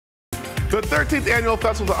The 13th Annual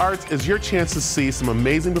Festival of the Arts is your chance to see some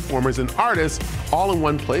amazing performers and artists all in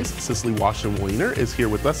one place. Cescily Washington-Wiener is here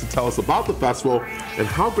with us to tell us about the festival and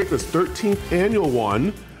how great this 13th annual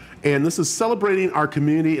one. And this is celebrating our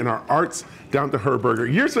community and our arts down to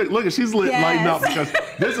Herberger. You're so, look, she's lighting up because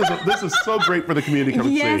this is so great for the community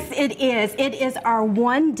coming to see. Yes, it is. It is our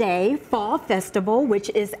one-day fall festival,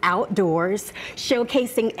 which is outdoors,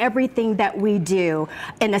 showcasing everything that we do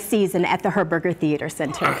in a season at the Herberger Theater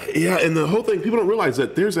Center. Yeah, and the whole thing, people don't realize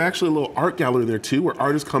that there's actually a little art gallery there too, where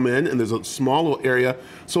artists come in, and there's a small little area.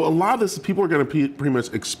 So a lot of this, people are going to be pretty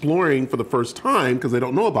much exploring for the first time because they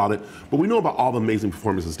don't know about it, but we know about all the amazing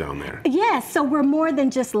performances down there. Yes, so we're more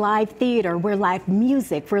than just live theater. We're live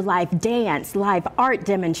music, we're live dance, live art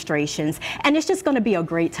demonstrations, and it's just going to be a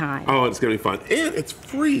great time. Oh, it's going to be fun. And it's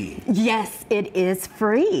free. Yes, it is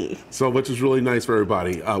free. So, which is really nice for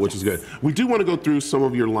everybody, which is good. We do want to go through some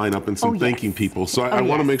of your lineup and some thanking people. So I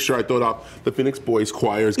want to make sure I throw it out. The Phoenix Boys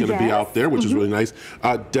Choir is going to be out there, which is really nice.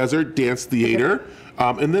 Desert Dance Theater.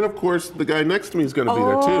 And then, of course, the guy next to me is going to be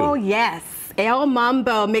there, too. Oh, yes. El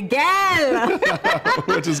Mambo, Miguel.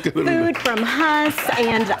 Which is going to be Food from Huss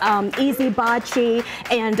and Easy Bocce,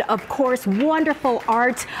 and of course wonderful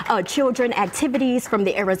art, children activities from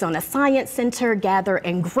the Arizona Science Center, Gather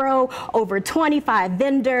and Grow, over 25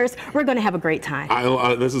 vendors. We're going to have a great time.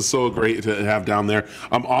 This is so great to have down there.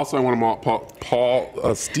 Also, I want to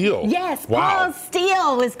Paul Steele. Yes, wow. Paul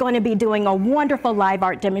Steele is going to be doing a wonderful live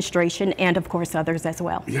art demonstration, and of course others as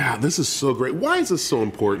well. Yeah, this is so great. Why is this so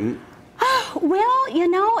important? Well, you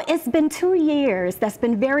know, it's been 2 years that's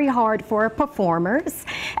been very hard for performers.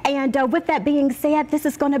 And with that being said, this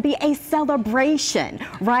is going to be a celebration,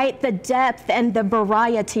 right? The depth and the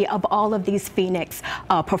variety of all of these Phoenix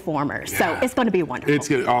performers. Yeah. So it's going to be wonderful.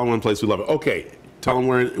 It's all in one place. We love it. Okay. Tell them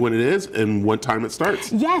when it is and what time it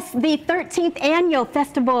starts. Yes, the 13th Annual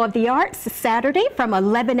Festival of the Arts, Saturday from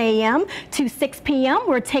 11 a.m. to 6 p.m.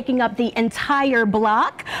 We're taking up the entire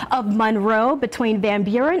block of Monroe between Van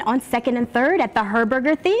Buren on 2nd and 3rd at the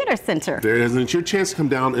Herberger Theater Center. There it is, and it's your chance to come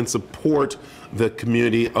down and support the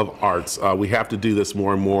community of arts. We have to do this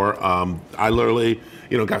more and more. I literally,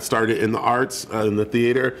 got started in the arts, in the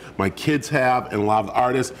theater. My kids have, and a lot of the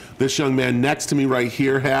artists. This young man next to me right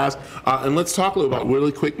here has. And let's talk a little about,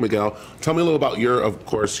 really quick, Miguel. Tell me a little about of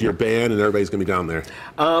course, your band, and everybody's going to be down there.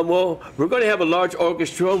 Well, we're going to have a large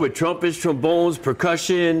orchestra with trumpets, trombones,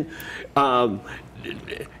 percussion, and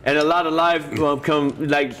a lot of live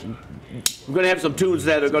we're going to have some tunes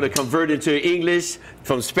that are going to convert into English,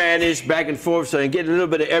 from Spanish, back and forth, so and get a little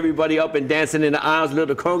bit of everybody up and dancing in the aisles, a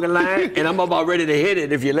little conga line, and I'm about ready to hit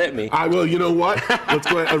it if you let me. I will. You know what?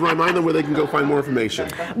 Let's go ahead and remind them where they can go find more information.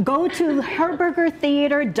 Go to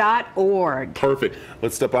herbergertheater.org. Perfect.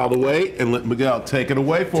 Let's step out of the way and let Miguel take it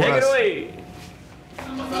away for us. Take it away.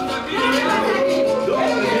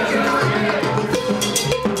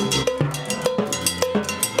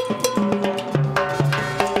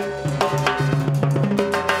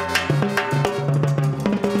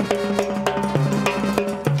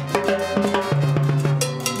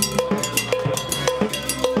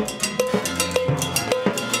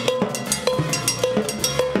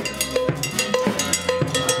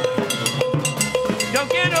 Yo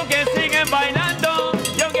quiero que sigan bailando,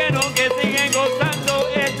 yo quiero que sigan gozando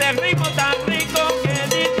este ritmo tan rico que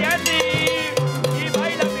dice así, y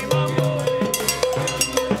baila mi mambo.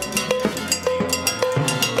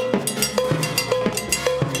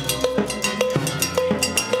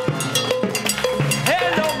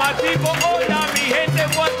 Hello my people, hola mi gente,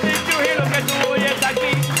 what did you hear? Lo que tú oyes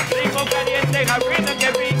aquí, ritmo caliente, jabrino que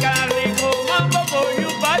pica rico, mambo for you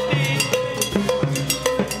party.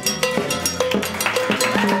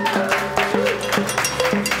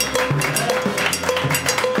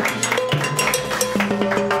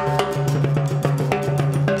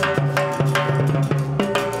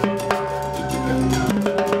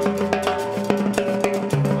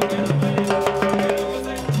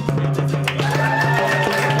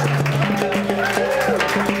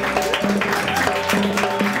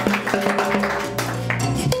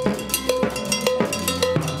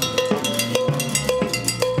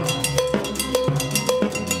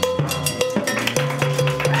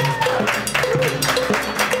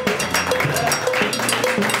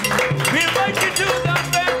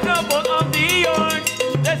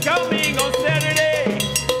 Coming on Saturday,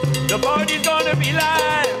 the party's gonna be live.